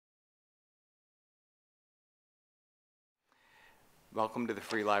Welcome to the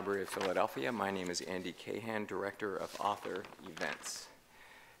Free Library of Philadelphia. My name is Andy Cahan, Director of Author Events.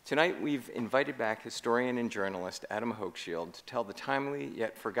 Tonight we've invited back historian and journalist Adam Hochschild to tell the timely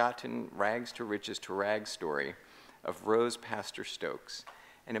yet forgotten rags to riches to rags story of Rose Pastor Stokes,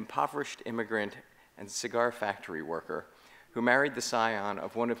 an impoverished immigrant and cigar factory worker who married the scion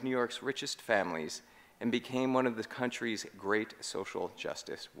of one of New York's richest families and became one of the country's great social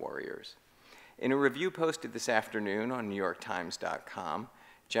justice warriors. In a review posted this afternoon on NewYorkTimes.com,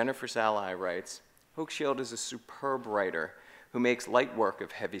 Jennifer Salai writes, Hochschild is a superb writer who makes light work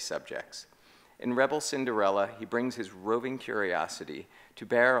of heavy subjects. In Rebel Cinderella, he brings his roving curiosity to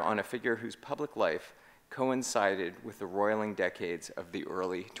bear on a figure whose public life coincided with the roiling decades of the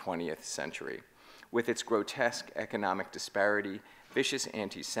early 20th century, with its grotesque economic disparity, vicious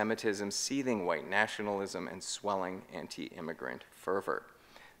anti-Semitism, seething white nationalism, and swelling anti-immigrant fervor.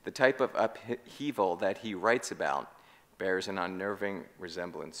 The type of upheaval that he writes about bears an unnerving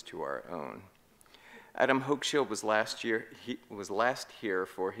resemblance to our own. Adam Hochschild was last here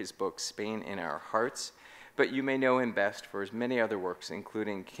for his book Spain in Our Hearts, but you may know him best for his many other works,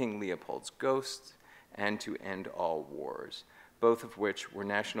 including King Leopold's Ghosts and To End All Wars, both of which were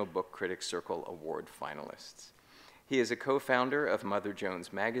National Book Critics Circle Award finalists. He is a co-founder of Mother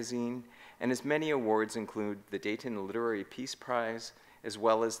Jones magazine, and his many awards include the Dayton Literary Peace Prize, as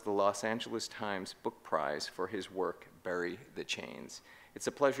well as the Los Angeles Times Book Prize for his work, Bury the Chains. It's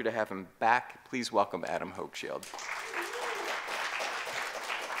a pleasure to have him back. Please welcome Adam Hochschild.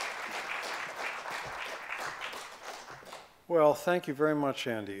 Well, thank you very much,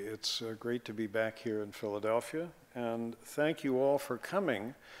 Andy. It's great to be back here in Philadelphia, and thank you all for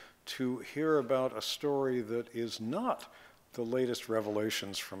coming to hear about a story that is not the latest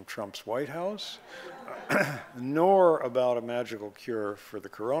revelations from Trump's White House, nor about a magical cure for the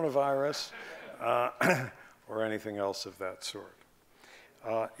coronavirus, or anything else of that sort.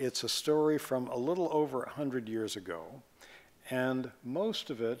 It's a story from a little over 100 years ago, and most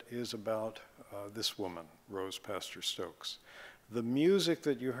of it is about this woman, Rose Pastor Stokes. The music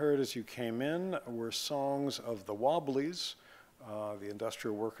that you heard as you came in were songs of the Wobblies, the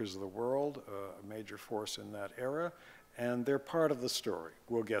industrial workers of the world, a major force in that era, and they're part of the story.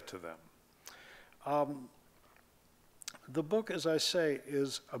 We'll get to them. The book, as I say,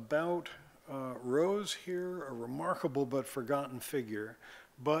 is about Rose here, a remarkable but forgotten figure,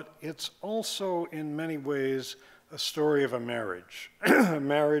 but it's also in many ways a story of a marriage, a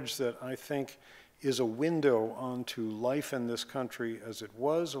marriage that I think is a window onto life in this country as it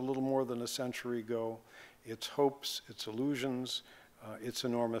was a little more than a century ago, its hopes, its illusions, its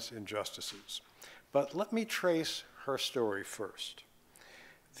enormous injustices. But let me trace her story first.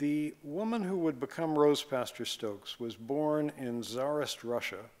 The woman who would become Rose Pastor Stokes was born in Tsarist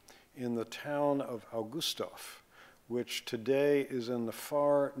Russia in the town of Augustov, which today is in the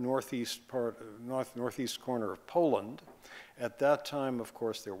far northeast corner of Poland. At that time, of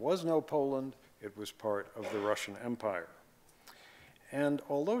course, there was no Poland. It was part of the Russian Empire. And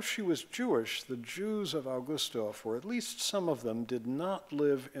although she was Jewish, the Jews of Augustov, or at least some of them, did not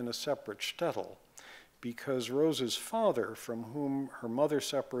live in a separate shtetl, because Rose's father, from whom her mother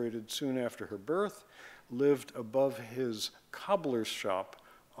separated soon after her birth, lived above his cobbler's shop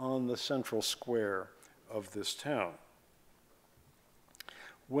on the central square of this town.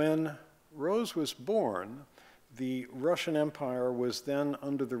 When Rose was born, the Russian Empire was then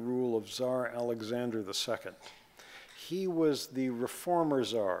under the rule of Tsar Alexander II. He was the reformer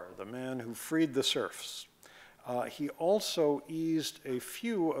Tsar, the man who freed the serfs. He also eased a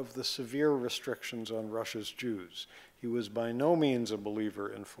few of the severe restrictions on Russia's Jews. He was by no means a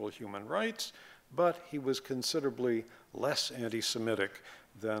believer in full human rights, but he was considerably less anti-Semitic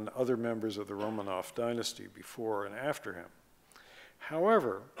than other members of the Romanov dynasty before and after him.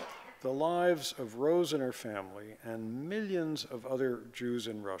 However, the lives of Rose and her family and millions of other Jews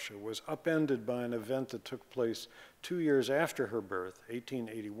in Russia was upended by an event that took place 2 years after her birth,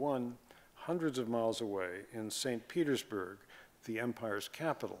 1881, hundreds of miles away in St. Petersburg, the empire's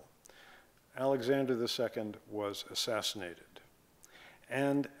capital. Alexander II was assassinated.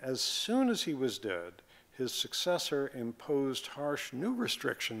 And as soon as he was dead, his successor imposed harsh new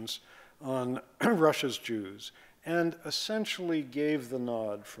restrictions on Russia's Jews and essentially gave the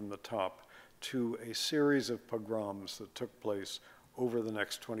nod from the top to a series of pogroms that took place over the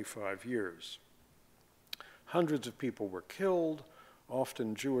next 25 years. Hundreds of people were killed,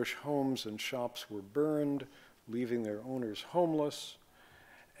 often Jewish homes and shops were burned, leaving their owners homeless,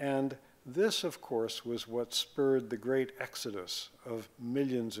 and this, of course, was what spurred the great exodus of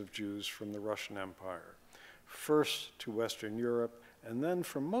millions of Jews from the Russian Empire, first to Western Europe, and then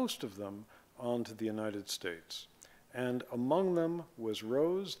for most of them on to the United States. and among them was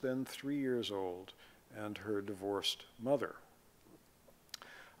Rose, then 3 years old, and her divorced mother.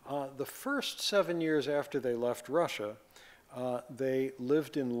 The first 7 years after they left Russia, they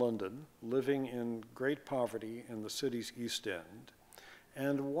lived in London, living in great poverty in the city's East End.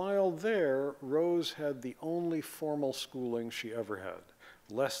 And while there, Rose had the only formal schooling she ever had,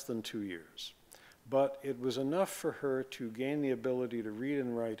 less than 2 years. But it was enough for her to gain the ability to read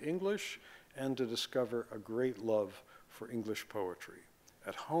and write English and to discover a great love for English poetry.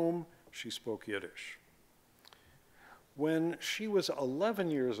 At home, she spoke Yiddish. When she was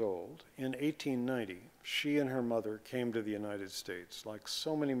 11 years old, in 1890, she and her mother came to the United States, like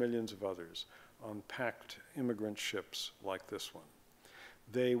so many millions of others, on packed immigrant ships like this one.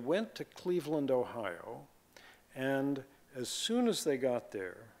 They went to Cleveland, Ohio, and as soon as they got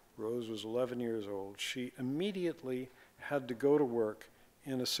there, Rose was 11 years old, she immediately had to go to work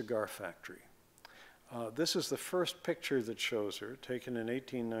in a cigar factory. This is the first picture that shows her, taken in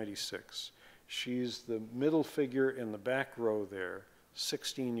 1896. She's the middle figure in the back row there,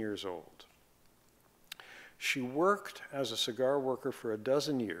 16 years old. She worked as a cigar worker for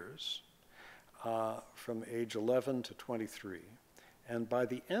 12 years, from age 11 to 23. And by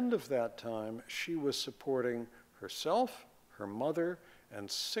the end of that time, she was supporting herself, her mother, and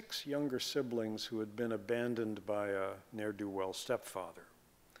 6 younger siblings who had been abandoned by a ne'er-do-well stepfather.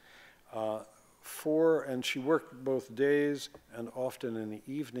 And she worked both days and often in the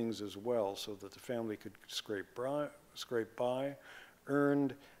evenings as well, so that the family could scrape by,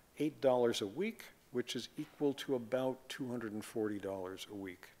 earned $8 a week, which is equal to about $240 a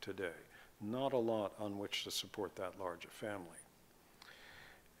week today. Not a lot on which to support that large a family.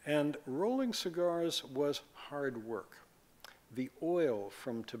 And rolling cigars was hard work. The oil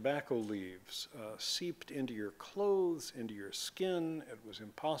from tobacco leaves seeped into your clothes, into your skin. It was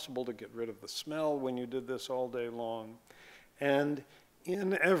impossible to get rid of the smell when you did this all day long. And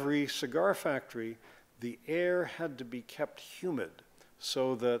in every cigar factory, the air had to be kept humid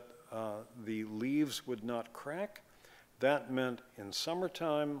so that the leaves would not crack. That meant in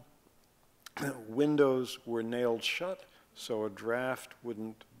summertime, windows were nailed shut so a draft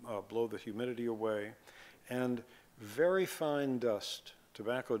wouldn't blow the humidity away. And very fine dust,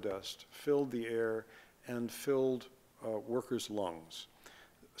 tobacco dust, filled the air and filled workers' lungs.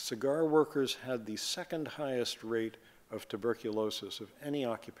 Cigar workers had the second highest rate of tuberculosis of any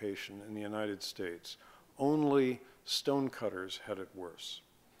occupation in the United States. Only stonecutters had it worse.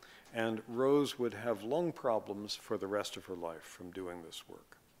 And Rose would have lung problems for the rest of her life from doing this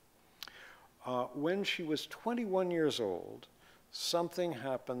work. When she was 21 years old, something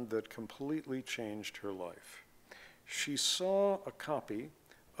happened that completely changed her life. She saw a copy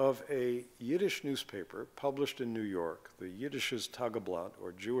of a Yiddish newspaper published in New York, the Yiddisches Tageblatt,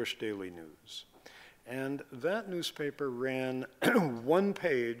 or Jewish Daily News. And that newspaper ran one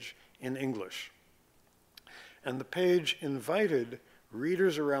page in English. And the page invited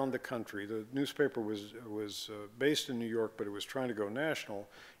readers around the country. The newspaper was based in New York, but it was trying to go national,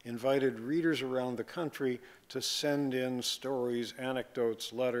 invited readers around the country to send in stories,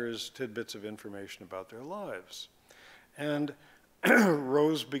 anecdotes, letters, tidbits of information about their lives. And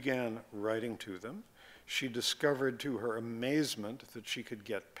Rose began writing to them. She discovered to her amazement that she could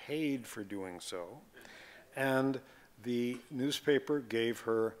get paid for doing so. And the newspaper gave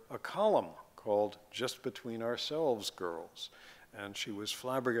her a column called Just Between Ourselves, Girls. And she was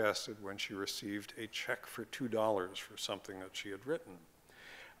flabbergasted when she received a check for $2 for something that she had written.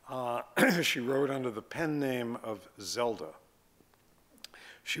 She wrote under the pen name of Zelda.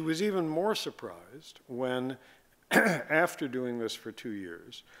 She was even more surprised when, after doing this for 2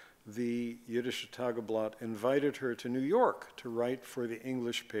 years, the Yiddish Tageblatt invited her to New York to write for the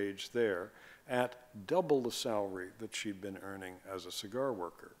English page there at double the salary that she'd been earning as a cigar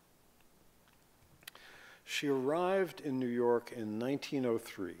worker. She arrived in New York in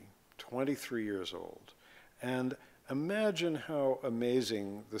 1903, 23 years old, and imagine how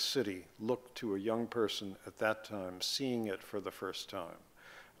amazing the city looked to a young person at that time, seeing it for the first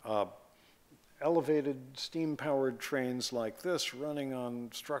time. Elevated steam-powered trains like this running on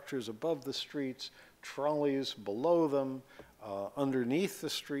structures above the streets, trolleys below them. Underneath the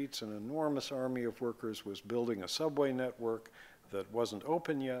streets, an enormous army of workers was building a subway network that wasn't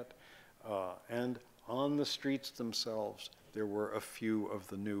open yet. And on the streets themselves, there were a few of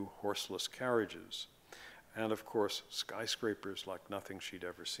the new horseless carriages. And of course, skyscrapers like nothing she'd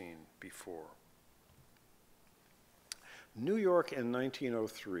ever seen before. New York in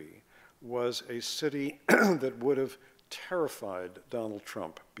 1903 was a city that would have terrified Donald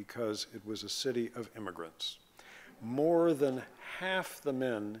Trump because it was a city of immigrants. More than half the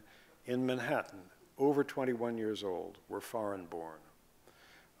men in Manhattan, over 21 years old were foreign born.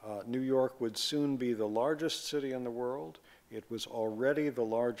 New York would soon be the largest city in the world. It was already the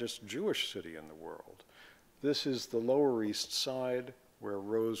largest Jewish city in the world. This is the Lower East Side, where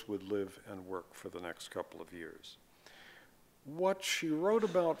Rose would live and work for the next couple of years. What she wrote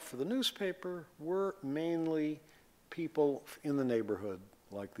about for the newspaper were mainly people in the neighborhood,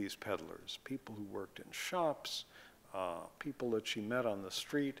 like these peddlers, people who worked in shops, people that she met on the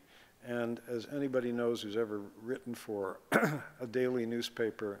street. And as anybody knows who's ever written for a daily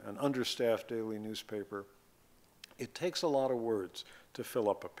newspaper, an understaffed daily newspaper, it takes a lot of words to fill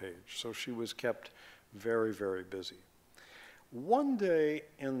up a page. So she was kept very, very busy. One day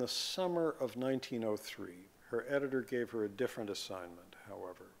in the summer of 1903, her editor gave her a different assignment,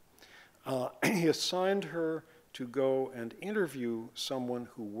 however. He assigned her to go and interview someone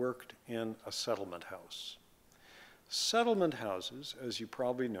who worked in a settlement house. Settlement houses, as you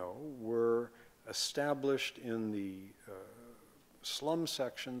probably know, were established in the slum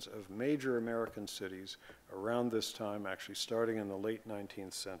sections of major American cities around this time, actually starting in the late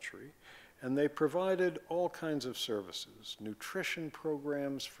 19th century. And they provided all kinds of services, nutrition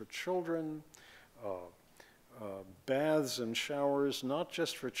programs for children, baths and showers, not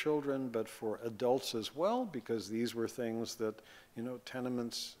just for children, but for adults as well, because these were things that, you know,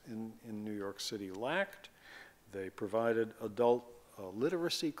 tenements in New York City lacked. They provided adult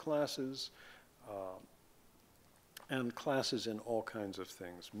literacy classes and classes in all kinds of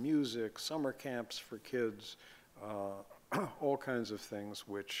things, music, summer camps for kids, all kinds of things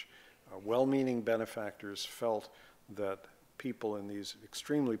which well-meaning benefactors felt that people in these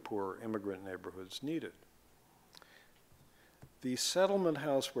extremely poor immigrant neighborhoods needed. The settlement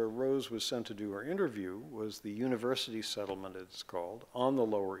house where Rose was sent to do her interview was the University Settlement, it's called, on the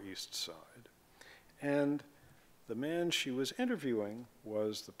Lower East Side. And the man she was interviewing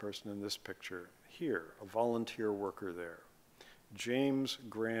was the person in this picture here, a volunteer worker there, James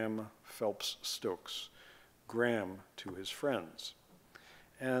Graham Phelps Stokes, Graham to his friends.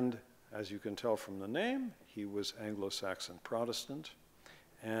 And as you can tell from the name, he was Anglo-Saxon Protestant,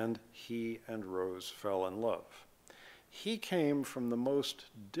 and he and Rose fell in love. He came from the most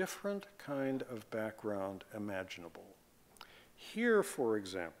different kind of background imaginable. Here, for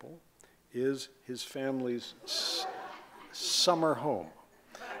example, is his family's summer home.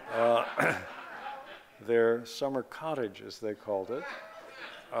 Their summer cottage, as they called it,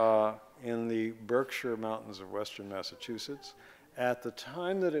 in the Berkshire Mountains of western Massachusetts. At the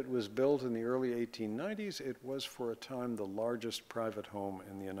time that it was built in the early 1890s, it was for a time the largest private home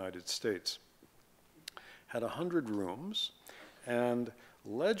in the United States. Had 100 rooms, and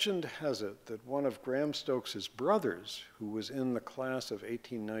legend has it that one of Graham Stokes's brothers, who was in the class of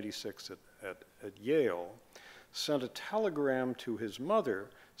 1896 at Yale, sent a telegram to his mother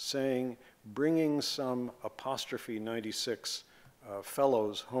saying, bringing some apostrophe 96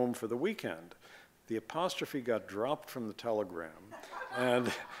 fellows home for the weekend. The apostrophe got dropped from the telegram,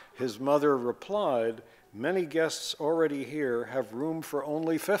 and his mother replied, many guests already here have room for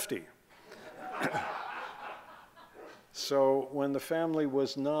only 50. So when the family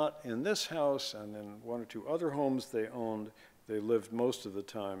was not in this house and in one or two other homes they owned, they lived most of the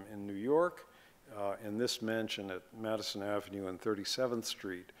time in New York, in this mansion at Madison Avenue and 37th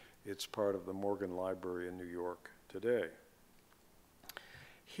Street. It's part of the Morgan Library in New York today.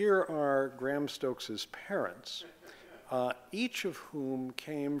 Here are Graham Stokes's parents, each of whom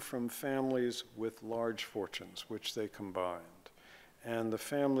came from families with large fortunes, which they combined. And the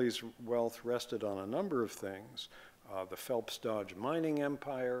family's wealth rested on a number of things. The Phelps Dodge mining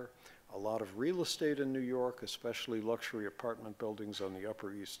empire, a lot of real estate in New York, especially luxury apartment buildings on the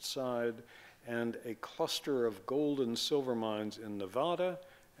Upper East Side, and a cluster of gold and silver mines in Nevada,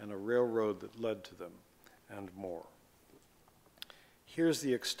 and a railroad that led to them, and more. Here's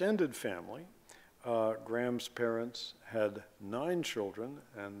the extended family. Graham's parents had 9 children,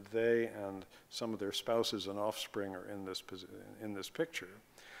 and they and some of their spouses and offspring are in this picture.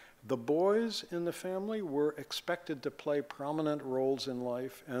 The boys in the family were expected to play prominent roles in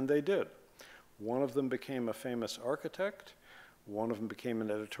life, and they did. One of them became a famous architect. One of them became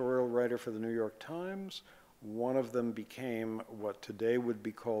an editorial writer for the New York Times. One of them became what today would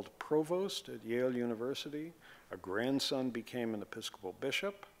be called provost at Yale University. A grandson became an Episcopal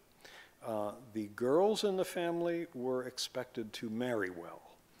bishop. The girls in the family were expected to marry well,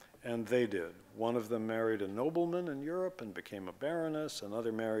 and they did. One of them married a nobleman in Europe and became a baroness.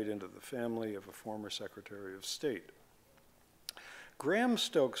 Another married into the family of a former Secretary of State. Graham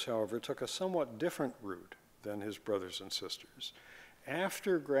Stokes, however, took a somewhat different route than his brothers and sisters.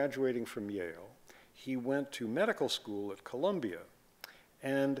 After graduating from Yale, he went to medical school at Columbia,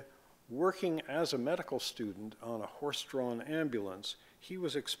 and working as a medical student on a horse-drawn ambulance, he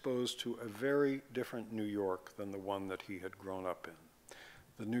was exposed to a very different New York than the one that he had grown up in,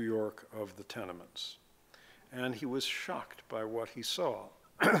 the New York of the tenements. And he was shocked by what he saw.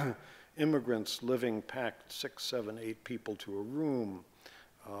 Immigrants living packed 6, 7, 8 people to a room,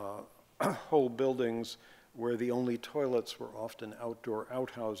 whole buildings where the only toilets were often outdoor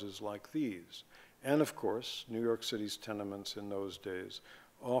outhouses like these. And of course, New York City's tenements in those days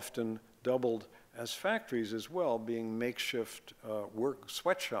often doubled as factories as well, being makeshift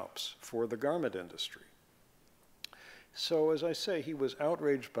sweatshops for the garment industry. So as I say, he was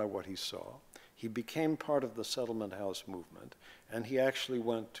outraged by what he saw. He became part of the settlement house movement, and he actually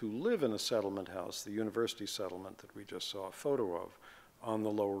went to live in a settlement house, the university settlement that we just saw a photo of, on the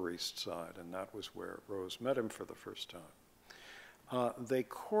Lower East Side, and that was where Rose met him for the first time. They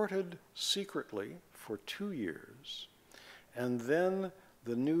courted secretly for 2 years, and then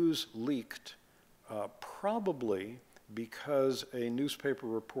the news leaked, probably because a newspaper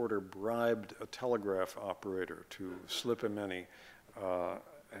reporter bribed a telegraph operator to slip him any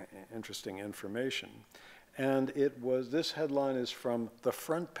interesting information. And this headline is from the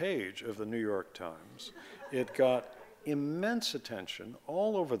front page of the New York Times. It got immense attention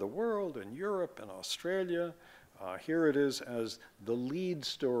all over the world, in Europe and Australia. Here it is as the lead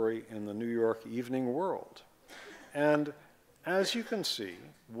story in the New York Evening World. And as you can see,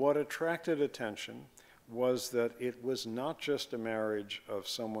 what attracted attention was that it was not just a marriage of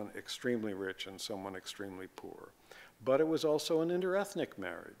someone extremely rich and someone extremely poor, but it was also an interethnic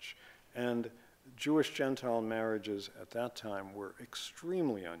marriage. And Jewish Gentile marriages at that time were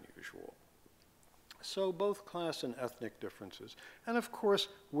extremely unusual. So both class and ethnic differences. And of course,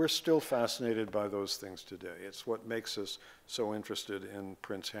 we're still fascinated by those things today. It's what makes us so interested in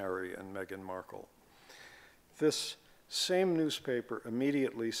Prince Harry and Meghan Markle. This same newspaper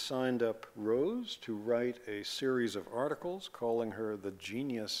immediately signed up Rose to write a series of articles calling her the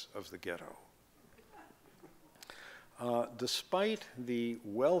genius of the ghetto. Despite the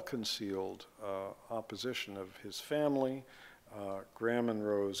well-concealed opposition of his family, Graham and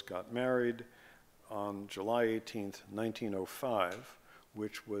Rose got married on July 18th, 1905,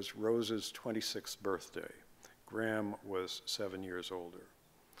 which was Rose's 26th birthday. Graham was 7 years older.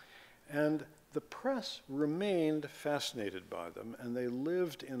 And the press remained fascinated by them, and they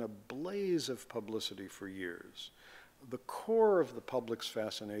lived in a blaze of publicity for years. The core of the public's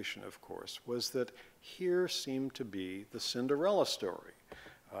fascination, of course, was that here seemed to be the Cinderella story.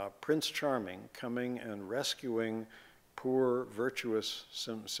 Prince Charming coming and rescuing poor, virtuous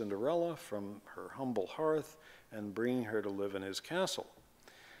Cinderella from her humble hearth and bringing her to live in his castle.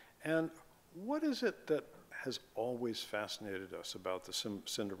 And what is it that has always fascinated us about the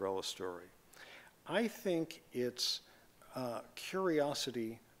Cinderella story? I think it's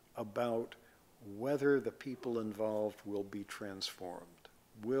curiosity about whether the people involved will be transformed.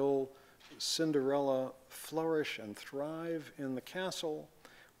 Will Cinderella flourish and thrive in the castle?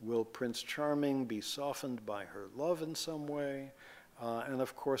 Will Prince Charming be softened by her love in some way? And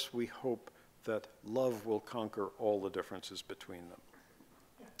of course, we hope that love will conquer all the differences between them.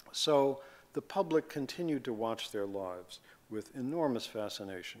 So the public continued to watch their lives with enormous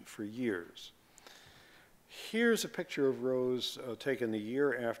fascination for years. Here's a picture of Rose taken the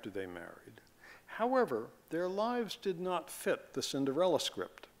year after they married. However, their lives did not fit the Cinderella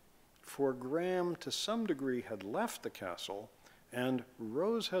script, for Graham to some degree had left the castle, and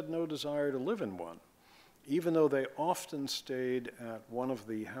Rose had no desire to live in one. Even though they often stayed at one of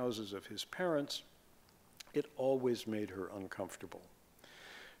the houses of his parents, it always made her uncomfortable.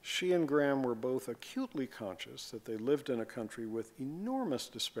 She and Graham were both acutely conscious that they lived in a country with enormous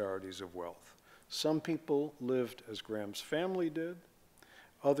disparities of wealth. Some people lived as Graham's family did.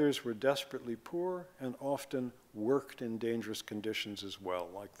 Others were desperately poor and often worked in dangerous conditions as well,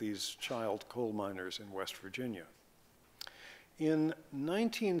 like these child coal miners in West Virginia. In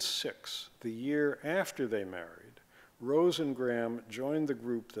 1906, the year after they married, Rose and Graham joined the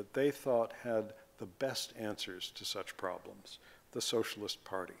group that they thought had the best answers to such problems, the Socialist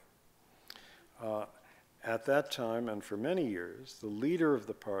Party. At that time, and for many years, the leader of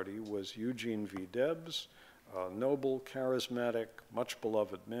the party was Eugene V. Debs, a noble, charismatic, much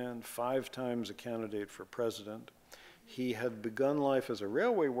beloved man, 5 times a candidate for president. He had begun life as a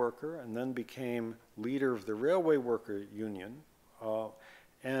railway worker and then became leader of the Railway Worker Union.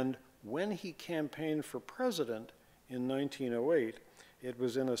 And when he campaigned for president in 1908, it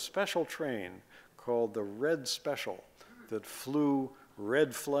was in a special train called the Red Special that flew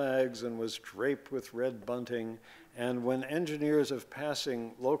red flags and was draped with red bunting. And when engineers of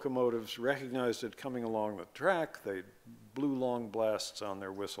passing locomotives recognized it coming along the track, they blew long blasts on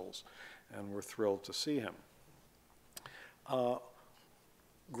their whistles and were thrilled to see him.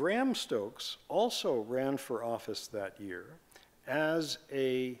 Graham Stokes also ran for office that year as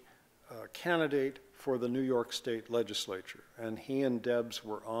a candidate for the New York State Legislature, and he and Debs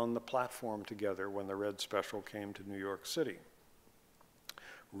were on the platform together when the Red Special came to New York City.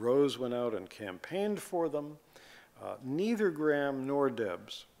 Rose went out and campaigned for them. Neither Graham nor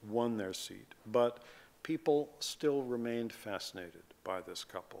Debs won their seat, but people still remained fascinated by this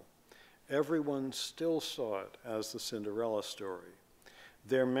couple. Everyone still saw it as the Cinderella story.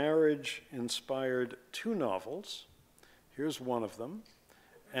 Their marriage inspired 2 novels. Here's one of them.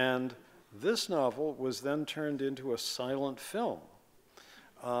 And this novel was then turned into a silent film.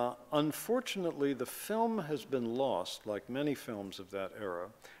 Unfortunately, the film has been lost, like many films of that era,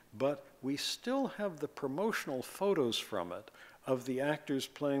 but we still have the promotional photos from it of the actors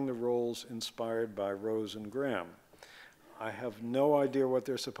playing the roles inspired by Rose and Graham. I have no idea what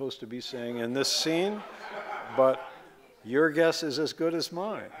they're supposed to be saying in this scene, but your guess is as good as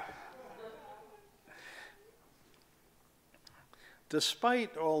mine.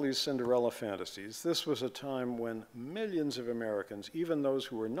 Despite all these Cinderella fantasies, this was a time when millions of Americans, even those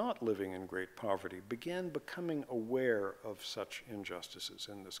who were not living in great poverty, began becoming aware of such injustices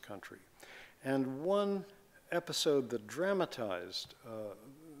in this country. And one episode that dramatized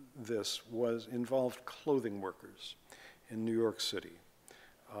this involved clothing workers in New York City.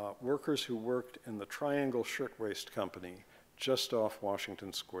 Workers who worked in the Triangle Shirtwaist Company just off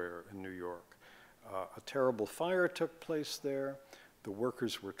Washington Square in New York. A terrible fire took place there. The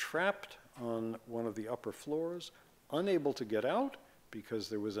workers were trapped on one of the upper floors, unable to get out because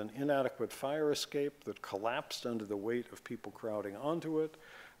there was an inadequate fire escape that collapsed under the weight of people crowding onto it.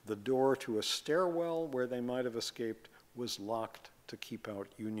 The door to a stairwell where they might have escaped was locked to keep out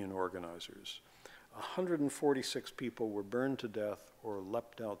union organizers. 146 people were burned to death or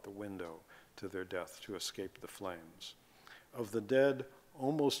leapt out the window to their death to escape the flames. Of the dead,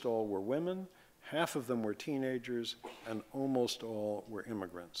 almost all were women, half of them were teenagers, and almost all were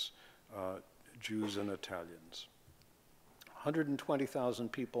immigrants, Jews and Italians.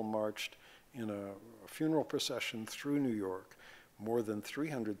 120,000 people marched in a funeral procession through New York. More than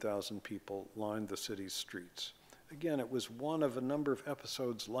 300,000 people lined the city's streets. Again, it was one of a number of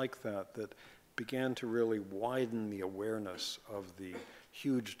episodes like that that began to really widen the awareness of the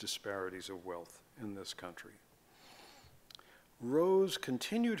huge disparities of wealth in this country. Rose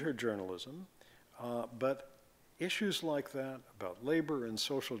continued her journalism, but issues like that about labor and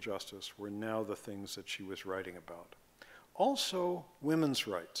social justice were now the things that she was writing about. Also, women's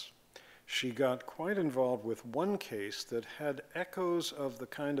rights. She got quite involved with one case that had echoes of the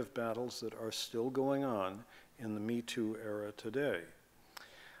kind of battles that are still going on in the Me Too era today.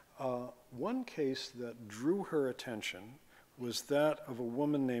 One case that drew her attention was that of a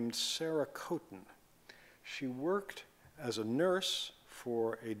woman named Sarah Coton. She worked as a nurse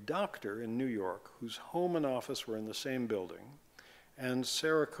for a doctor in New York whose home and office were in the same building, and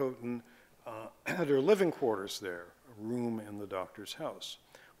Sarah Coton had her living quarters there, a room in the doctor's house.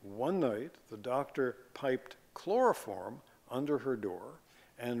 One night, the doctor piped chloroform under her door,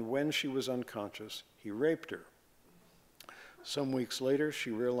 and when she was unconscious, he raped her. Some weeks later,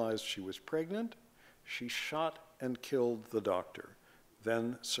 she realized she was pregnant. She shot and killed the doctor,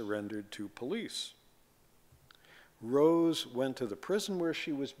 then surrendered to police. Rose went to the prison where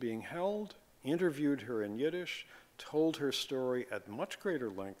she was being held, interviewed her in Yiddish, told her story at much greater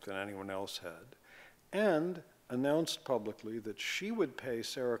length than anyone else had, and announced publicly that she would pay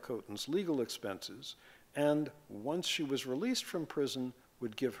Sarah Coton's legal expenses, and once she was released from prison,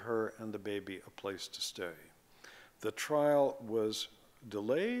 would give her and the baby a place to stay. The trial was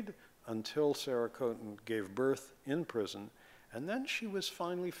delayed until Sarah Coton gave birth in prison, and then she was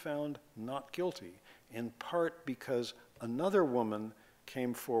finally found not guilty, in part because another woman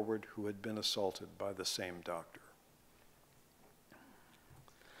came forward who had been assaulted by the same doctor.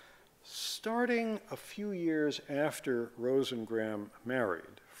 Starting a few years after Rose and Graham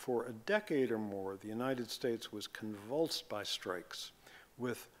married, for a decade or more, the United States was convulsed by strikes,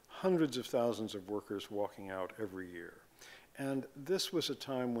 with hundreds of thousands of workers walking out every year. And this was a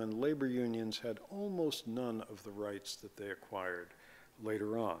time when labor unions had almost none of the rights that they acquired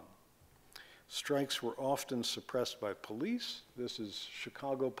later on. Strikes were often suppressed by police. This is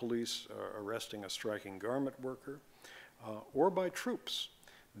Chicago police arresting a striking garment worker, or by troops.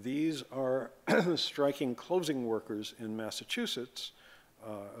 These are striking closing workers in Massachusetts,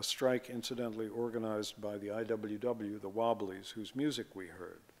 a strike incidentally organized by the IWW, the Wobblies, whose music we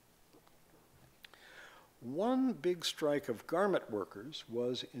heard. One big strike of garment workers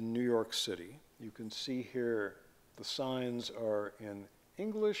was in New York City. You can see here The signs are in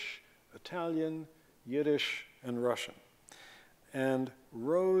English, Italian, Yiddish, and Russian. And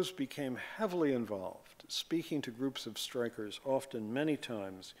Rose became heavily involved, speaking to groups of strikers, often many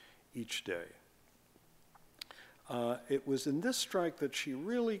times each day. It was in this strike that she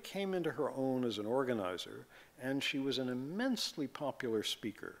really came into her own as an organizer, and she was an immensely popular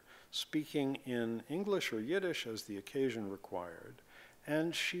speaker, speaking in English or Yiddish as the occasion required,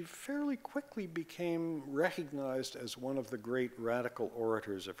 and she fairly quickly became recognized as one of the great radical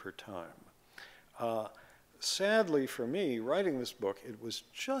orators of her time. Sadly for me, writing this book, it was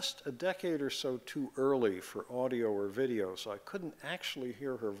just a decade or so too early for audio or video, so I couldn't actually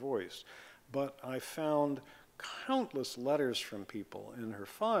hear her voice, but I found countless letters from people in her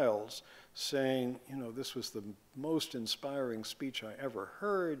files saying, you know, this was the most inspiring speech I ever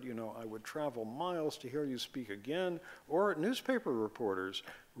heard, you know, I would travel miles to hear you speak again, or newspaper reporters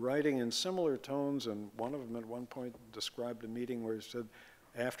writing in similar tones, and one of them at one point described a meeting where he said,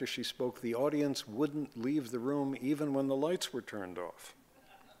 after she spoke, the audience wouldn't leave the room even when the lights were turned off.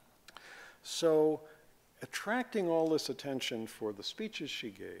 So, attracting all this attention for the speeches she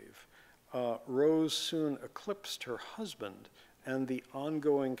gave, Rose soon eclipsed her husband, and the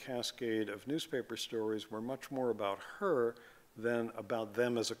ongoing cascade of newspaper stories were much more about her than about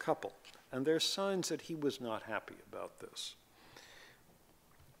them as a couple. And there's signs that he was not happy about this.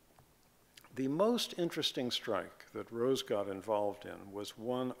 The most interesting strike that Rose got involved in was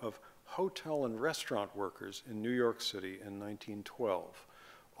one of hotel and restaurant workers in New York City in 1912,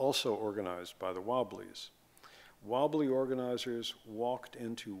 also organized by the Wobblies. Wobbly organizers walked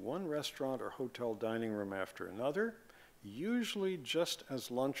into one restaurant or hotel dining room after another, usually just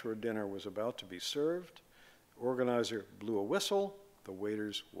as lunch or dinner was about to be served. Organizer blew a whistle, the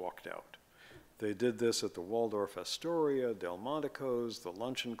waiters walked out. They did this at the Waldorf Astoria, Delmonico's, the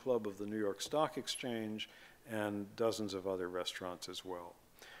Luncheon Club of the New York Stock Exchange, and dozens of other restaurants as well.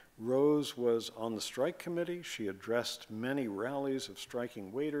 Rose was on the strike committee. She addressed many rallies of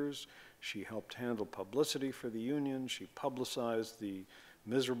striking waiters. She helped handle publicity for the union. She publicized the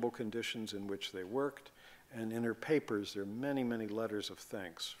miserable conditions in which they worked. And in her papers, there are many, many letters of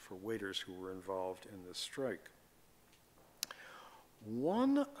thanks for waiters who were involved in this strike.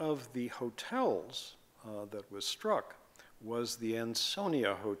 One of the hotels that was struck was the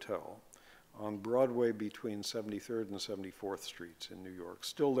Ansonia Hotel on Broadway between 73rd and 74th Streets in New York,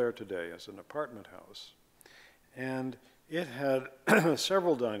 still there today as an apartment house. And it had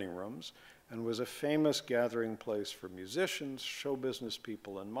several dining rooms and was a famous gathering place for musicians, show business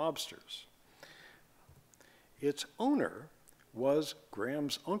people, and mobsters. Its owner was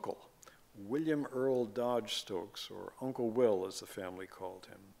Graham's uncle, William Earl Dodge Stokes, or Uncle Will as the family called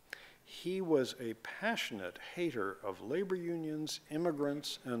him. He was a passionate hater of labor unions,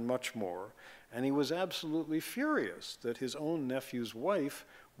 immigrants, and much more, and he was absolutely furious that his own nephew's wife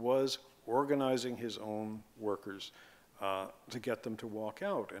was organizing his own workers to get them to walk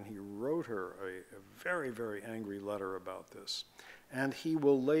out, and he wrote her a very, very angry letter about this. And he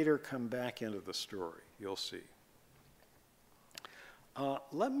will later come back into the story, you'll see.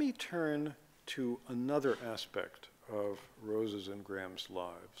 Let me turn to another aspect of Rose's and Graham's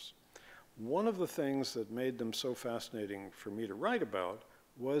lives. One of the things that made them so fascinating for me to write about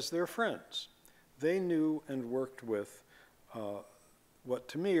was their friends. They knew and worked with what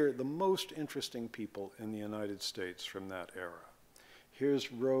to me are the most interesting people in the United States from that era.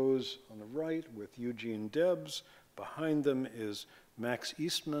 Here's Rose on the right with Eugene Debs. Behind them is Max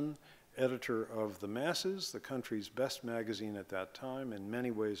Eastman, editor of The Masses, the country's best magazine at that time, in many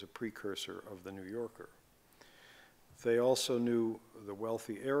ways a precursor of The New Yorker. They also knew the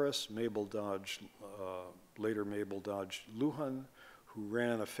wealthy heiress, Mabel Dodge, later Mabel Dodge Lujan, who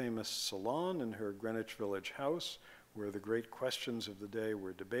ran a famous salon in her Greenwich Village house where the great questions of the day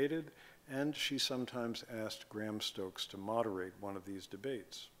were debated, and she sometimes asked Graham Stokes to moderate one of these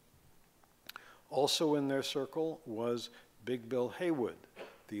debates. Also in their circle was Big Bill Haywood,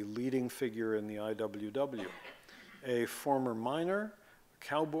 the leading figure in the IWW, a former miner,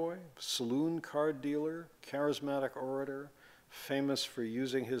 cowboy, saloon card dealer, charismatic orator, famous for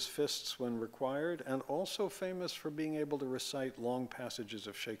using his fists when required, and also famous for being able to recite long passages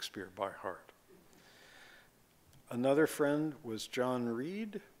of Shakespeare by heart. Another friend was John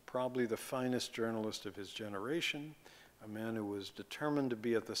Reed, probably the finest journalist of his generation, a man who was determined to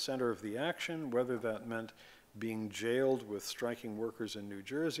be at the center of the action, whether that meant being jailed with striking workers in New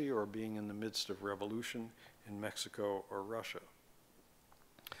Jersey or being in the midst of revolution in Mexico or Russia.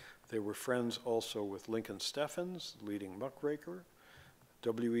 They were friends also with Lincoln Steffens, leading muckraker,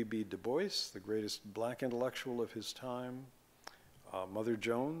 W.E.B. Du Bois, the greatest black intellectual of his time, Mother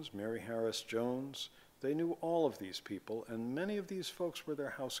Jones, Mary Harris Jones, They knew all of these people, and many of these folks were their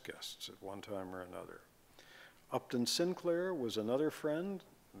house guests at one time or another. Upton Sinclair was another friend,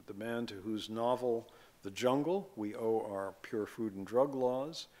 the man to whose novel, The Jungle, we owe our pure food and drug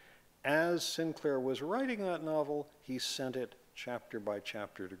laws. As Sinclair was writing that novel, he sent it chapter by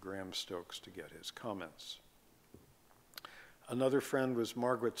chapter to Graham Stokes to get his comments. Another friend was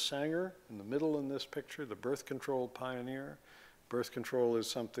Margaret Sanger, in the middle in this picture, the birth control pioneer. Birth control is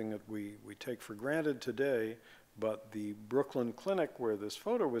something that we take for granted today, but the Brooklyn clinic where this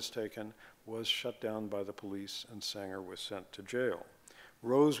photo was taken was shut down by the police and Sanger was sent to jail.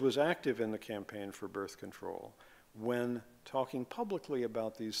 Rose was active in the campaign for birth control when talking publicly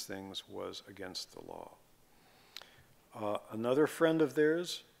about these things was against the law. Another friend of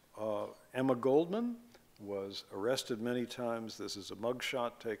theirs, Emma Goldman, was arrested many times. This is a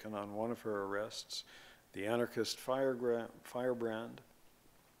mugshot taken on one of her arrests, the anarchist firebrand.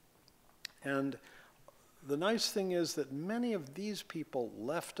 And the nice thing is that many of these people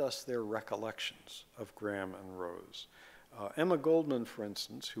left us their recollections of Graham and Rose. Emma Goldman, for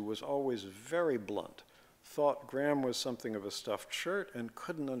instance, who was always very blunt, thought Graham was something of a stuffed shirt and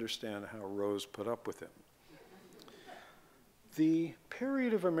couldn't understand how Rose put up with him. The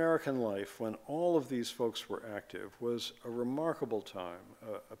period of American life when all of these folks were active was a remarkable time,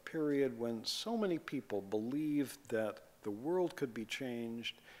 a period when so many people believed that the world could be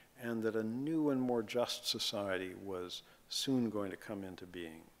changed and that a new and more just society was soon going to come into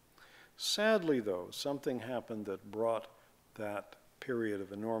being. Sadly, though, something happened that brought that period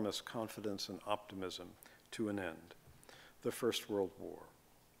of enormous confidence and optimism to an end: the First World War.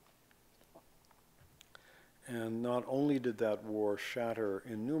 And not only did that war shatter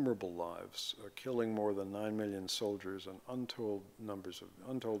innumerable lives, killing more than 9 million soldiers and untold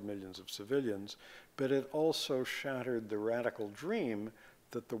millions of civilians, but it also shattered the radical dream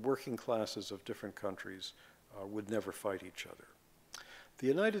that the working classes of different countries would never fight each other. The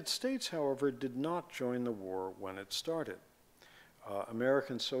United States, however, did not join the war when it started.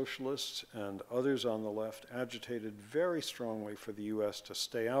 American socialists and others on the left agitated very strongly for the US to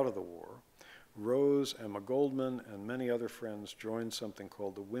stay out of the war. Rose, Emma Goldman, and many other friends joined something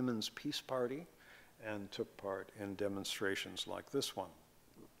called the Women's Peace Party and took part in demonstrations like this one.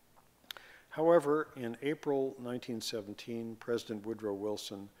 However, in April 1917, President Woodrow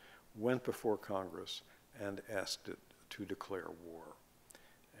Wilson went before Congress and asked it to declare war.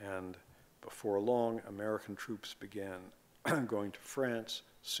 And before long, American troops began going to France,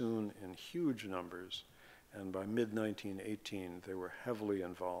 soon in huge numbers, and by mid-1918, they were heavily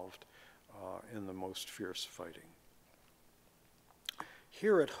involved in the most fierce fighting.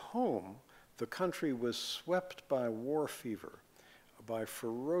 Here at home, the country was swept by war fever, by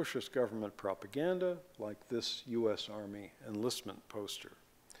ferocious government propaganda, like this US Army enlistment poster.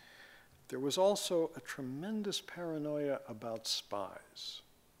 There was also a tremendous paranoia about spies.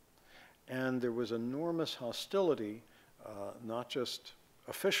 And there was enormous hostility, not just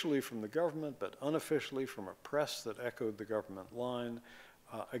officially from the government, but unofficially from a press that echoed the government line,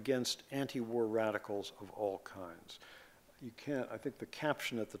 against anti-war radicals of all kinds. You can't, I think the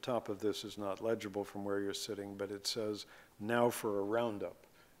caption at the top of this is not legible from where you're sitting, but it says, "Now for a roundup,"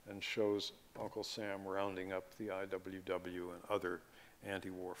 and shows Uncle Sam rounding up the IWW and other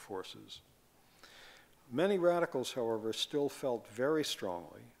anti-war forces. Many radicals, however, still felt very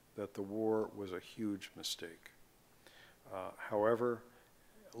strongly that the war was a huge mistake. However,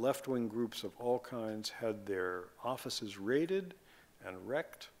 left-wing groups of all kinds had their offices raided and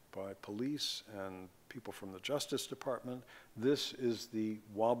wrecked by police and people from the Justice Department. This is the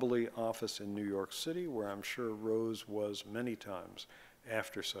wobbly office in New York City, where I'm sure Rose was many times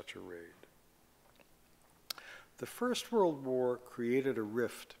after such a raid. The First World War created a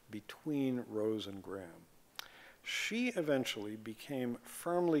rift between Rose and Graham. She eventually became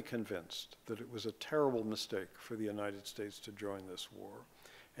firmly convinced that it was a terrible mistake for the United States to join this war,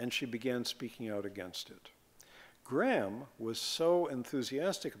 and she began speaking out against it. Graham was so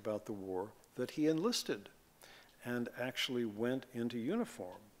enthusiastic about the war that he enlisted and actually went into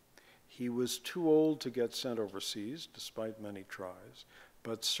uniform. He was too old to get sent overseas, despite many tries,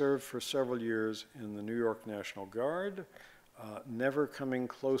 but served for several years in the New York National Guard, never coming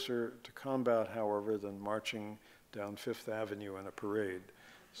closer to combat, however, than marching down Fifth Avenue in a parade,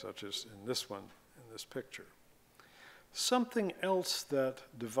 such as in this one, in this picture. Something else that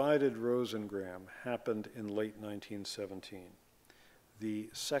divided Rose and Graham happened in late 1917, the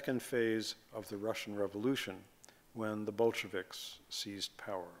second phase of the Russian Revolution, when the Bolsheviks seized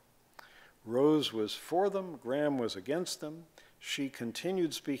power. Rose was for them, Graham was against them. She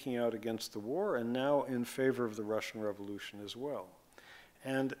continued speaking out against the war and now in favor of the Russian Revolution as well.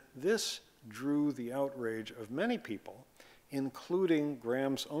 And this drew the outrage of many people, including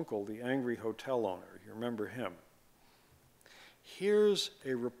Graham's uncle, the angry hotel owner. You remember him. Here's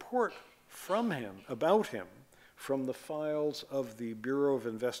a report from him, about him, from the files of the Bureau of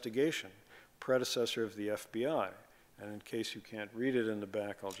Investigation, predecessor of the FBI. And in case you can't read it in the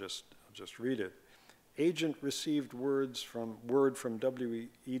back, I'll just read it. Agent received word from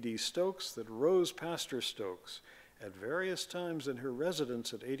W.E.D. Stokes that Rose Pastor Stokes, at various times in her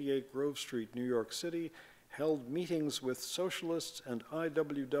residence at 88 Grove Street, New York City, held meetings with socialists and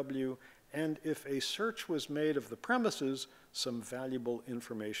IWW, and if a search was made of the premises, some valuable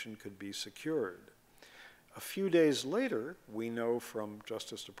information could be secured. A few days later, we know from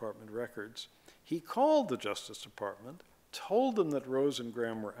Justice Department records, he called the Justice Department, told them that Rose and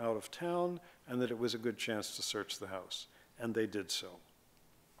Graham were out of town and that it was a good chance to search the house, and they did so.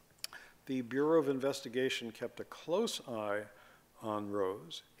 The Bureau of Investigation kept a close eye on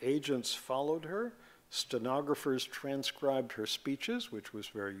Rose. Agents followed her. Stenographers transcribed her speeches, which was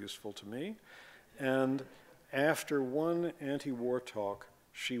very useful to me. And after one anti-war talk,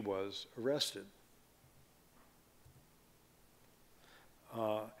 she was arrested.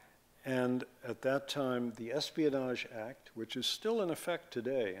 And at that time, the Espionage Act, which is still in effect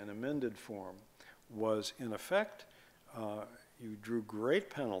today, an amended form, was in effect. You drew great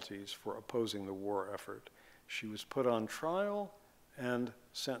penalties for opposing the war effort. She was put on trial and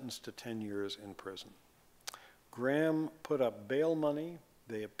sentenced to 10 years in prison. Graham put up bail money.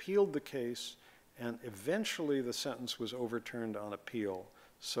 They appealed the case, and eventually the sentence was overturned on appeal,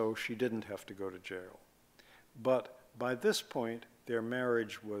 so she didn't have to go to jail. But by this point, their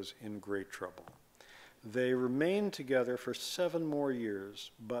marriage was in great trouble. They remained together for 7 more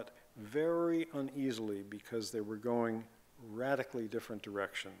years, but very uneasily because they were going radically different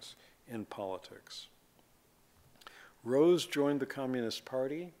directions in politics. Rose joined the Communist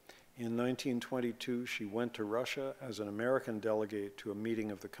Party. In 1922, she went to Russia as an American delegate to a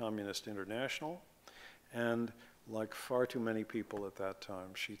meeting of the Communist International, and like far too many people at that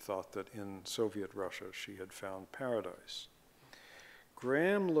time, she thought that in Soviet Russia she had found paradise.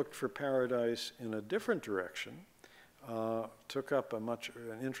 Graham looked for paradise in a different direction, took up an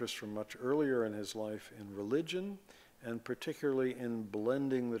interest from much earlier in his life in religion, and particularly in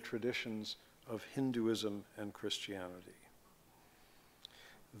blending the traditions of Hinduism and Christianity.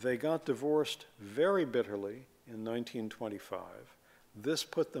 They got divorced very bitterly in 1925. This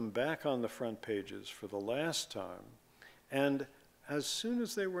put them back on the front pages for the last time, and as soon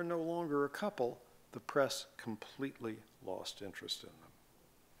as they were no longer a couple, the press completely lost interest in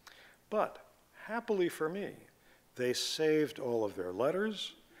them. But happily for me, they saved all of their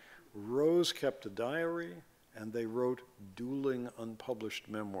letters. Rose kept a diary, and they wrote dueling unpublished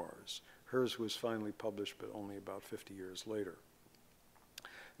memoirs. Hers was finally published, but only about 50 years later.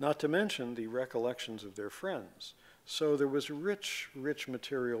 Not to mention the recollections of their friends. So there was rich, rich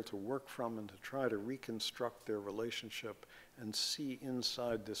material to work from and to try to reconstruct their relationship and see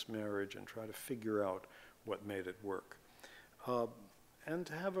inside this marriage and try to figure out what made it work. And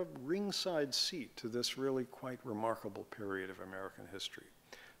to have a ringside seat to this really quite remarkable period of American history.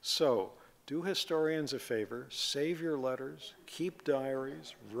 So, do historians a favor, save your letters, keep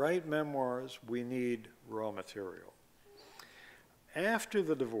diaries, write memoirs. We need raw material. After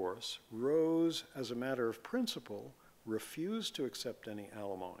the divorce, Rose, as a matter of principle, refused to accept any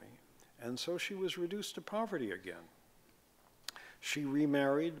alimony, and so she was reduced to poverty again. She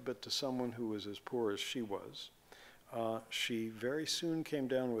remarried, but to someone who was as poor as she was. She very soon came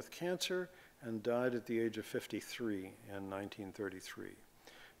down with cancer and died at the age of 53 in 1933.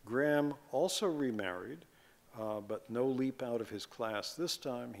 Graham also remarried, but no leap out of his class this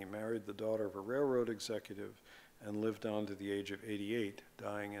time. He married the daughter of a railroad executive and lived on to the age of 88,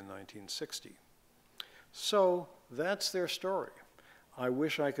 dying in 1960. So that's their story. I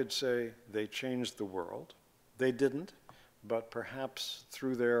wish I could say they changed the world. They didn't, but perhaps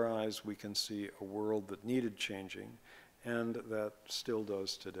through their eyes we can see a world that needed changing and that still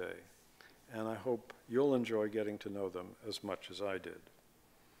does today. And I hope you'll enjoy getting to know them as much as I did.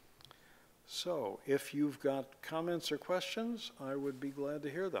 So if you've got comments or questions, I would be glad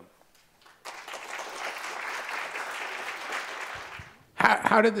to hear them.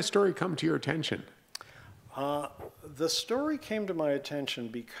 How did the story come to your attention? The story came to my attention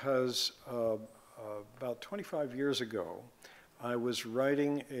because about 25 years ago, I was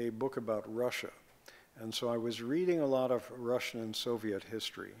writing a book about Russia. And so I was reading a lot of Russian and Soviet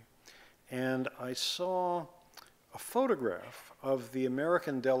history. And I saw a photograph of the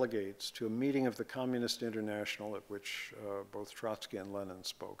American delegates to a meeting of the Communist International at which both Trotsky and Lenin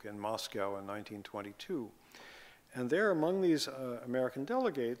spoke in Moscow in 1922. And there among these American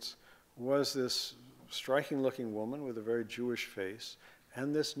delegates was this striking-looking woman with a very Jewish face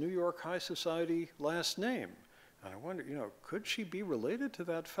and this New York high society last name. And I wondered, you know, could she be related to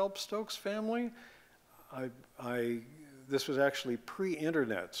that Phelps-Stokes family? This was actually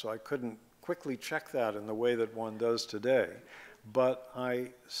pre-internet, so I couldn't quickly check that in the way that one does today. But I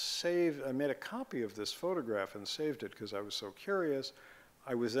made a copy of this photograph and saved it because I was so curious.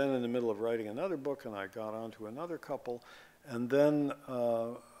 I was then in the middle of writing another book, and I got onto another couple. And then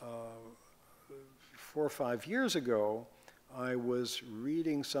 4 or 5 years ago, I was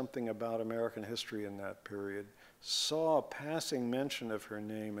reading something about American history in that period, saw a passing mention of her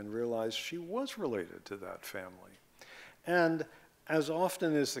name, and realized she was related to that family. And as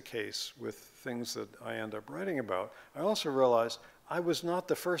often is the case with things that I end up writing about, I also realized I was not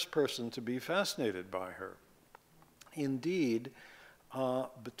the first person to be fascinated by her. Indeed,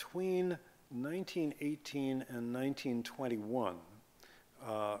 between 1918 and 1921,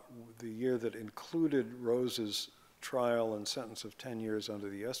 the year that included Rose's trial and sentence of 10 years under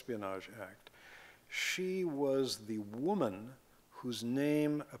the Espionage Act, she was the woman whose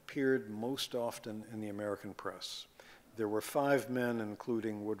name appeared most often in the American press. There were 5 men,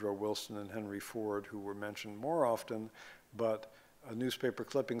 including Woodrow Wilson and Henry Ford, who were mentioned more often, but a newspaper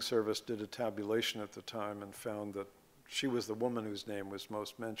clipping service did a tabulation at the time and found that she was the woman whose name was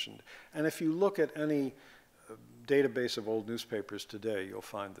most mentioned. And if you look at any database of old newspapers today, you'll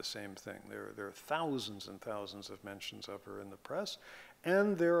find the same thing. There are thousands and thousands of mentions of her in the press,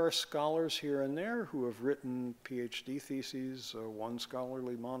 and there are scholars here and there who have written PhD theses, one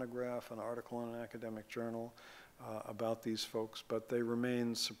scholarly monograph, an article in an academic journal, about these folks, but they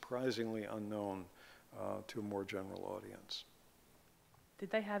remain surprisingly unknown to a more general audience.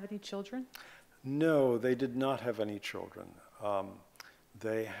 Did they have any children? No, they did not have any children.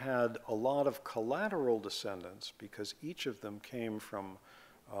 They had a lot of collateral descendants because each of them came from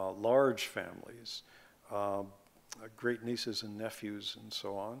large families, great nieces and nephews and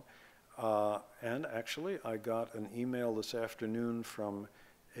so on. And actually, I got an email this afternoon from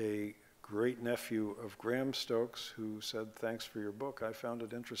a great nephew of Graham Stokes who said, "Thanks for your book. I found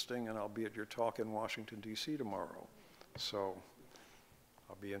it interesting, and I'll be at your talk in Washington, D.C. tomorrow." So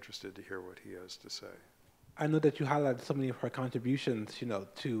I'll be interested to hear what he has to say. I know that you highlighted so many of her contributions, you know,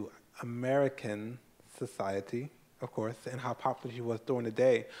 to American society, of course, and how popular she was during the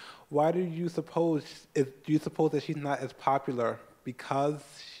day. Why do you suppose that she's not as popular because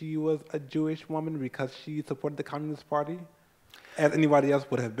she was a Jewish woman, because she supported the Communist Party, as anybody else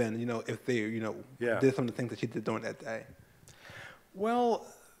would have been, you know, if they, you know, did some of the things that she did during that day? Well,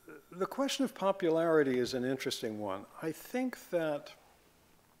 the question of popularity is an interesting one. I think that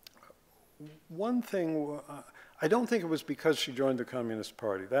one thing, I don't think it was because she joined the Communist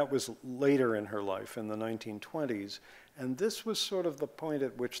Party. That was later in her life, in the 1920s, and this was sort of the point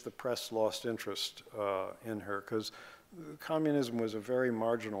at which the press lost interest in her, because communism was a very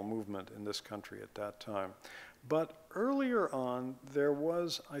marginal movement in this country at that time. But earlier on, there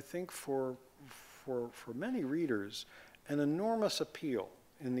was, I think, for many readers, an enormous appeal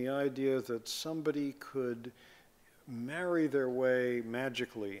in the idea that somebody could marry their way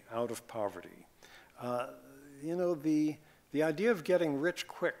magically out of poverty. You know, the idea of getting rich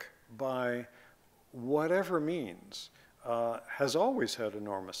quick by whatever means has always had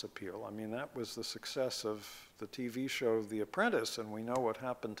enormous appeal. I mean, that was the success of the TV show The Apprentice, and we know what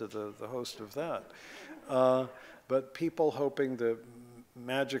happened to the host of that. But people hoping to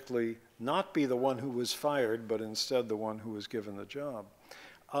magically not be the one who was fired, but instead the one who was given the job.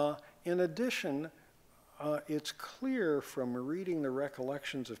 In addition, it's clear from reading the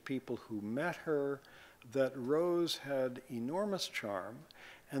recollections of people who met her that Rose had enormous charm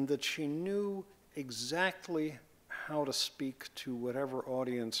and that she knew exactly how to speak to whatever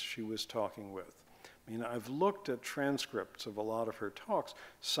audience she was talking with. I mean, I've looked at transcripts of a lot of her talks,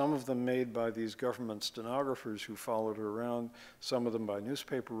 some of them made by these government stenographers who followed her around, some of them by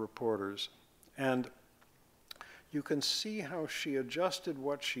newspaper reporters, and you can see how she adjusted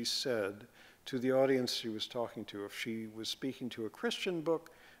what she said to the audience she was talking to. If she was speaking to a Christian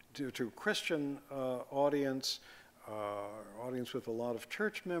to a Christian audience with a lot of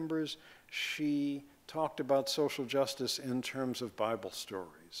church members, she talked about social justice in terms of Bible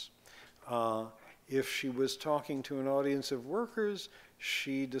stories. If she was talking to an audience of workers,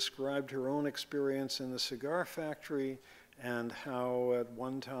 she described her own experience in the cigar factory and how at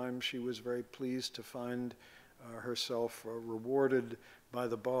one time she was very pleased to find herself rewarded by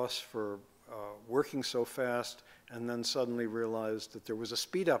the boss for working so fast, and then suddenly realized that there was a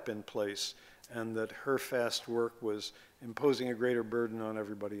speed up in place and that her fast work was imposing a greater burden on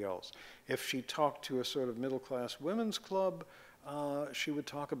everybody else. If she talked to a sort of middle-class women's club, she would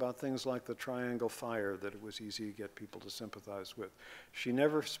talk about things like the triangle fire that it was easy to get people to sympathize with. She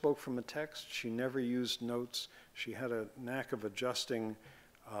never spoke from a text. She never used notes. She had a knack of adjusting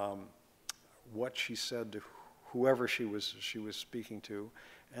what she said to whoever she was speaking to.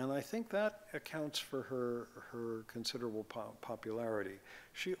 And I think that accounts for her considerable popularity.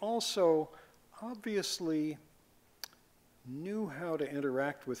 She also obviously knew how to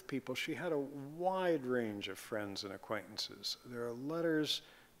interact with people. She had a wide range of friends and acquaintances. There are letters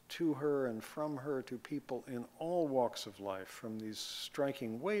to her and from her to people in all walks of life, from these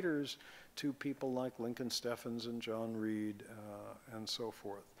striking waiters to people like Lincoln Steffens and John Reed and so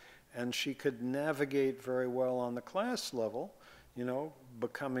forth. And she could navigate very well on the class level, you know,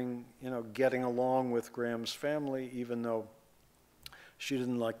 becoming, you know, getting along with Graham's family, even though she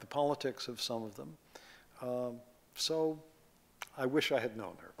didn't like the politics of some of them. So I wish I had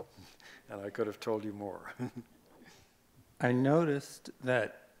known her, and I could have told you more. I noticed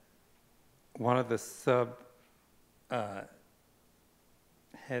that one of the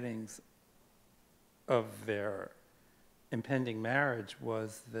headings of their impending marriage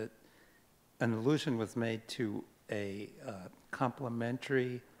was that an allusion was made to a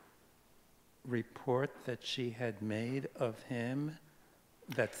complimentary report that she had made of him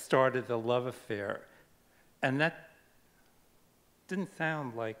that started the love affair. And that didn't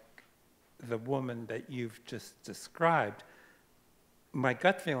sound like the woman that you've just described. My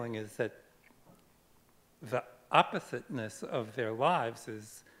gut feeling is that the oppositeness of their lives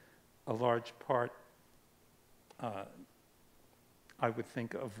is a large part, I would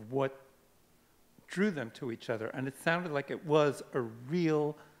think, of what drew them to each other. And it sounded like it was a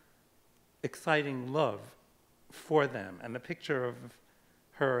real exciting love for them. And the picture of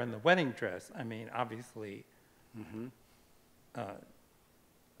her in the wedding dress, I mean, obviously,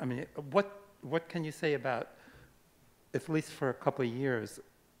 I mean, what can you say about, at least for a couple of years,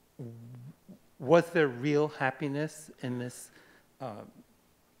 was there real happiness in this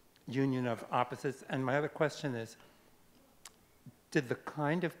union of opposites? And my other question is, did the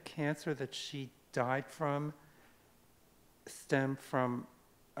kind of cancer that she died from stem from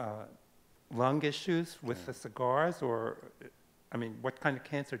lung issues with the cigars? Or, I mean, what kind of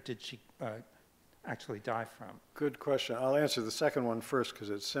cancer did she actually die from? Good question. I'll answer the second one first because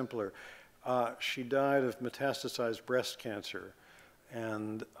it's simpler. She died of metastasized breast cancer,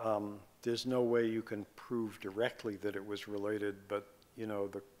 and there's no way you can prove directly that it was related, but you know,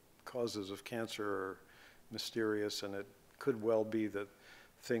 the causes of cancer are mysterious, and it could well be that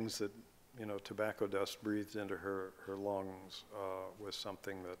things that, you know, tobacco dust breathed into her lungs was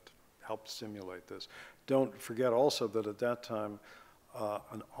something that helped stimulate this. Don't forget also that at that time,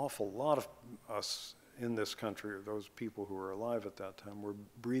 an awful lot of us in this country, or those people who were alive at that time, were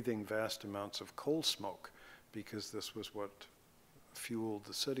breathing vast amounts of coal smoke because this was what fueled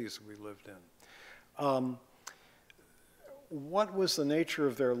the cities we lived in. What was the nature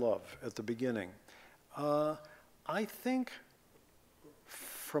of their love at the beginning? I think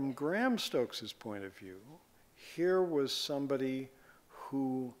from Graham Stokes's point of view, here was somebody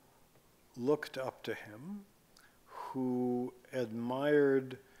who looked up to him, who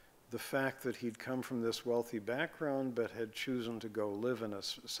admired the fact that he'd come from this wealthy background but had chosen to go live in a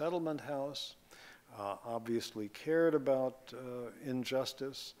settlement house, obviously cared about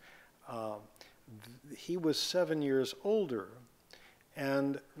injustice. He was 7 years older,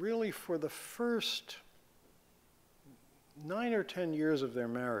 and really for the first 9 or 10 years of their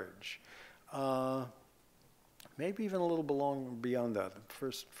marriage, maybe even a little beyond that,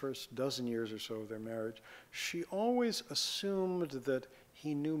 the first dozen years or so of their marriage, she always assumed that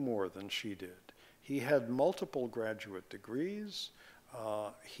he knew more than she did. He had multiple graduate degrees.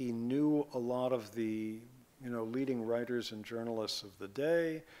 He knew a lot of the, you know, leading writers and journalists of the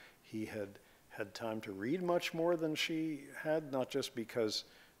day. He had time to read much more than she had, not just because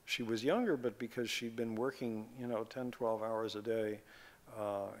she was younger, but because she'd been working, you know, 10, 12 hours a day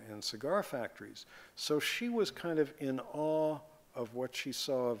in cigar factories. So she was kind of in awe of what she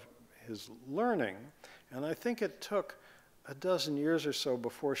saw of his learning, and I think it took a dozen years or so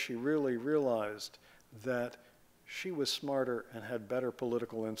before she really realized that she was smarter and had better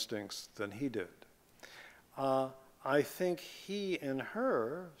political instincts than he did. I think he in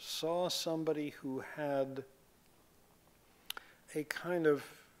her saw somebody who had a kind of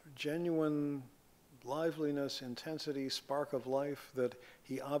genuine liveliness, intensity, spark of life that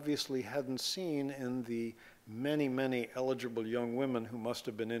he obviously hadn't seen in the many, many eligible young women who must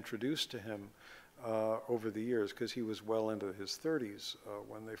have been introduced to him over the years, because he was well into his 30s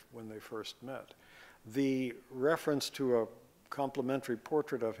when they first met. The reference to a complimentary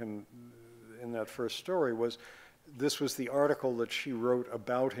portrait of him in that first story was this was the article that she wrote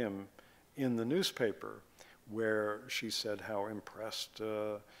about him in the newspaper, where she said how impressed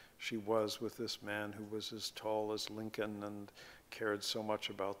she was with this man who was as tall as Lincoln and cared so much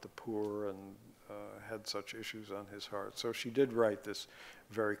about the poor and had such issues on his heart. So she did write this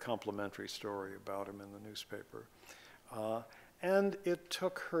very complimentary story about him in the newspaper. And it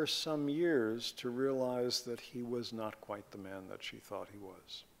took her some years to realize that he was not quite the man that she thought he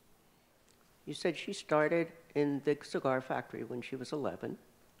was. You said she started in the cigar factory when she was 11.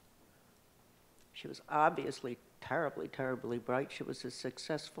 She was obviously terribly, terribly bright. She was a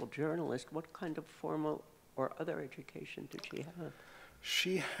successful journalist. What kind of formal or other education did she have?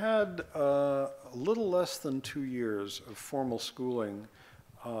 She had a little less than 2 years of formal schooling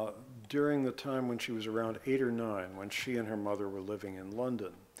during the time when she was around 8 or 9, when she and her mother were living in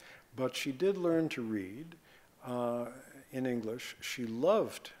London. But she did learn to read in English. She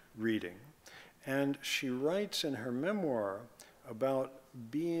loved reading. And she writes in her memoir about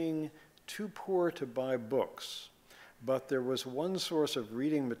being too poor to buy books. But there was one source of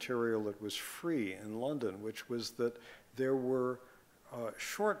reading material that was free in London, which was that there were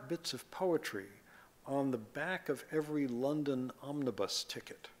short bits of poetry on the back of every London omnibus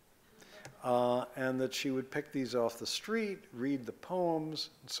ticket. And that she would pick these off the street, read the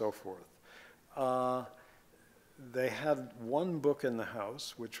poems, and so forth. They had one book in the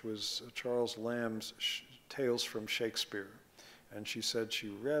house, which was Charles Lamb's Tales from Shakespeare. And she said she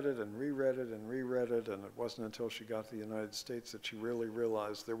read it and reread it and reread it, and it wasn't until she got to the United States that she really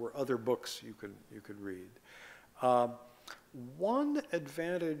realized there were other books you could read. One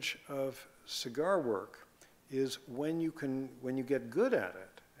advantage of cigar work is when you get good at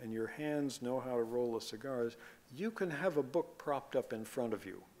it and your hands know how to roll the cigars, you can have a book propped up in front of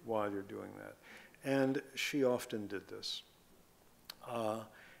you while you're doing that. And she often did this.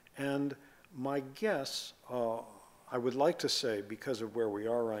 And my guess, I would like to say, because of where we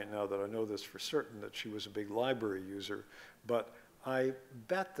are right now, that I know this for certain, that she was a big library user, but I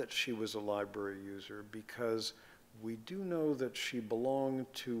bet that she was a library user because we do know that she belonged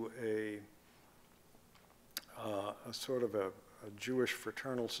to a sort of a Jewish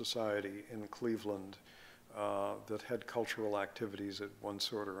fraternal society in Cleveland that had cultural activities of one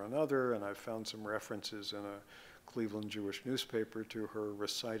sort or another, and I found some references in a Cleveland Jewish newspaper to her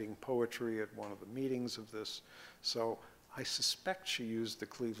reciting poetry at one of the meetings of this. So I suspect she used the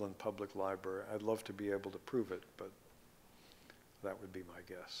Cleveland Public Library. I'd love to be able to prove it, but that would be my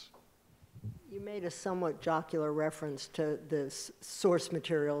guess. You made a somewhat jocular reference to the source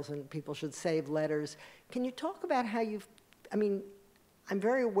materials and people should save letters. Can you talk about how I'm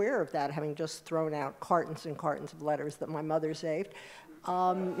very aware of that, having just thrown out cartons and cartons of letters that my mother saved,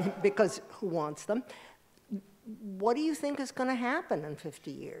 because who wants them? What do you think is going to happen in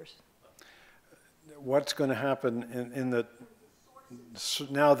 50 years? What's going to happen in that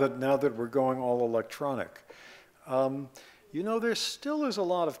now that we're going all electronic? You know, there still is a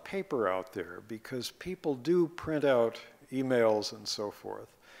lot of paper out there because people do print out emails and so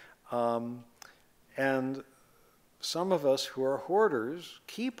forth. And some of us who are hoarders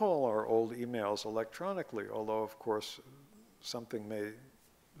keep all our old emails electronically, although, of course, something may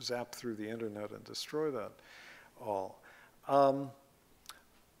zap through the internet and destroy that all.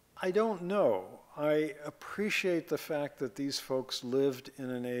 I don't know. I appreciate the fact that these folks lived in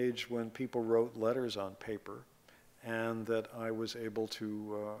an age when people wrote letters on paper and that I was able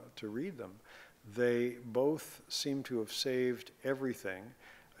to read them. They both seem to have saved everything.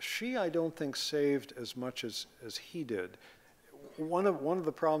 She, I don't think, saved as much as he did. One of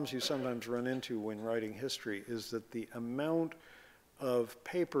the problems you sometimes run into when writing history is that the amount of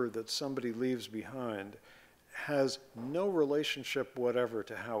paper that somebody leaves behind has no relationship whatever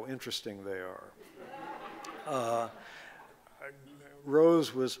to how interesting they are.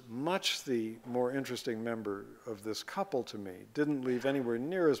 Rose was much the more interesting member of this couple to me, didn't leave anywhere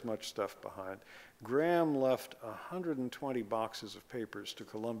near as much stuff behind. Graham left 120 boxes of papers to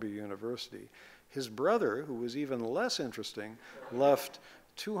Columbia University. His brother, who was even less interesting, left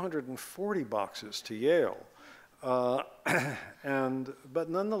 240 boxes to Yale. But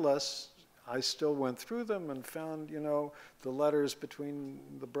nonetheless, I still went through them and found, you know, the letters between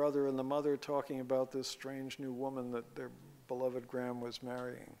the brother and the mother talking about this strange new woman that their beloved Graham was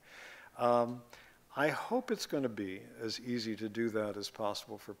marrying. I hope it's going to be as easy to do that as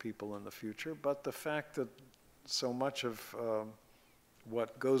possible for people in the future, but the fact that so much of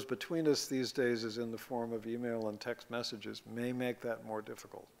what goes between us these days is in the form of email and text messages may make that more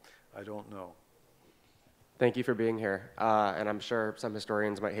difficult. I don't know. Thank you for being here. And I'm sure some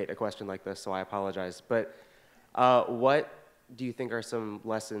historians might hate a question like this, so I apologize. But what do you think are some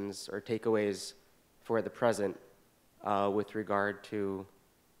lessons or takeaways for the present with regard to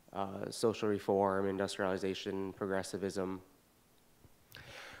social reform, industrialization, progressivism?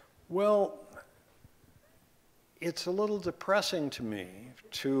 Well, it's a little depressing to me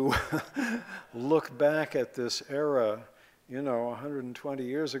to look back at this era, you know, 120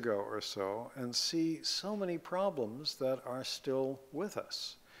 years ago or so, and see so many problems that are still with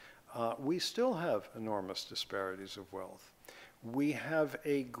us. We still have enormous disparities of wealth. We have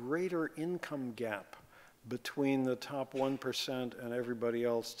a greater income gap between the top 1% and everybody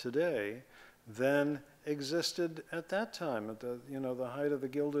else today than existed at that time, at the, you know, the height of the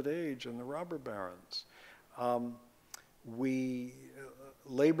Gilded Age and the robber barons.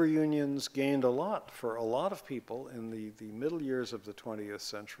 Labor unions gained a lot for a lot of people in the middle years of the 20th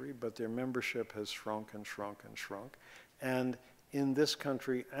century, but their membership has shrunk and shrunk and shrunk. And in this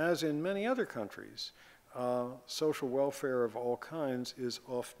country, as in many other countries, social welfare of all kinds is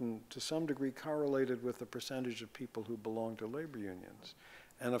often, to some degree, correlated with the percentage of people who belong to labor unions.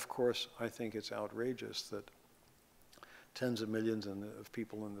 And of course, I think it's outrageous that tens of millions of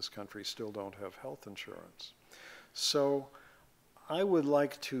people in this country still don't have health insurance. So I would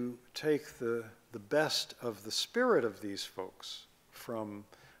like to take the best of the spirit of these folks from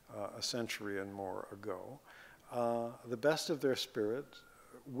a century and more ago, the best of their spirit,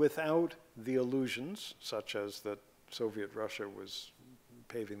 without the illusions, such as that Soviet Russia was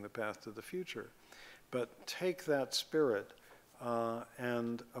paving the path to the future, but take that spirit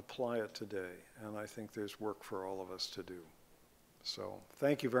and apply it today. And I think there's work for all of us to do. So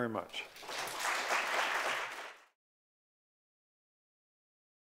thank you very much.